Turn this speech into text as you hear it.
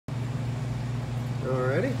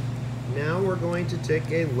Alrighty, now we're going to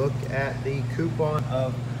take a look at the coupon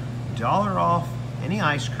of $1 off any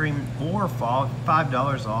ice cream or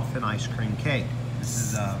 $5 off an ice cream cake. This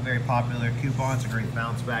is a very popular coupon. It's a great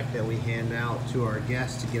bounce back that we hand out to our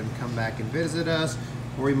guests to get them to come back and visit us,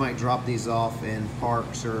 or we might drop these off in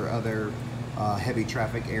parks or other heavy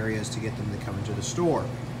traffic areas to get them to come into the store.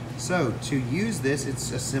 So to use this,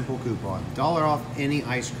 it's a simple coupon, $1 off any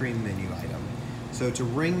ice cream menu item. So to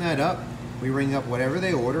ring that up, we ring up whatever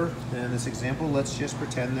they order. And in this example, let's just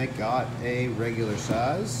pretend they got a regular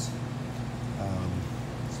size.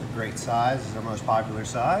 It's a great size, it's our most popular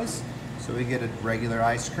size. So we get a regular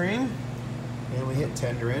ice cream and we hit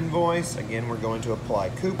tender invoice. Again, we're going to apply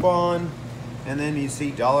coupon. And then you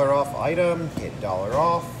see $1 off item, hit $1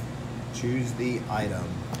 off, choose the item.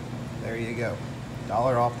 There you go, $1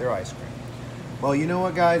 off their ice cream. Well, you know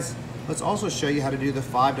what, guys? Let's also show you how to do the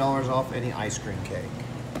 $5 off any ice cream cake.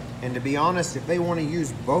 And to be honest, if they want to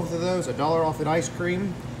use both of those, $1 off an ice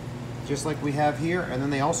cream, just like we have here, and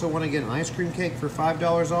then they also want to get an ice cream cake for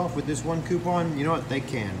 $5 off with this one coupon, you know what? They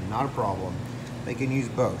can, not a problem. They can use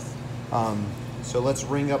both. So let's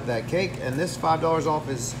ring up that cake, and this $5 off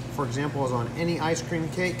is, for example, is on any ice cream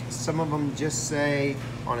cake. Some of them just say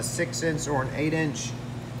on a 6-inch or an 8-inch.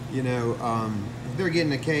 You know, if they're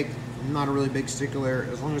getting a cake, I'm not a really big stickler.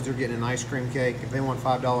 As long as they're getting an ice cream cake, if they want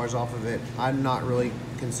 $5 off of it, I'm not really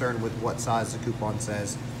concerned with what size the coupon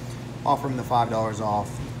says. Offer them the $5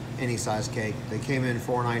 off any size cake. They came in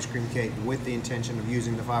for an ice cream cake with the intention of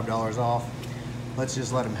using the $5 off. Let's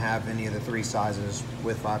just let them have any of the 3 sizes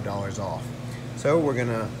with $5 off. So we're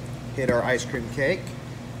gonna hit our ice cream cake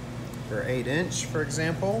for 8-inch, for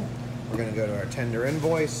example. We're gonna go to our tender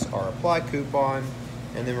invoice, our apply coupon,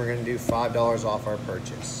 and then we're gonna do $5 off our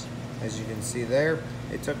purchase. As you can see there,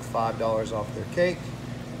 it took $5 off their cake.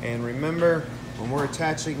 And remember, when we're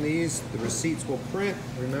attaching these, the receipts will print.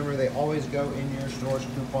 Remember, they always go in your store's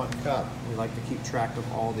coupon cup. We like to keep track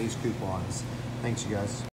of all these coupons. Thanks, you guys.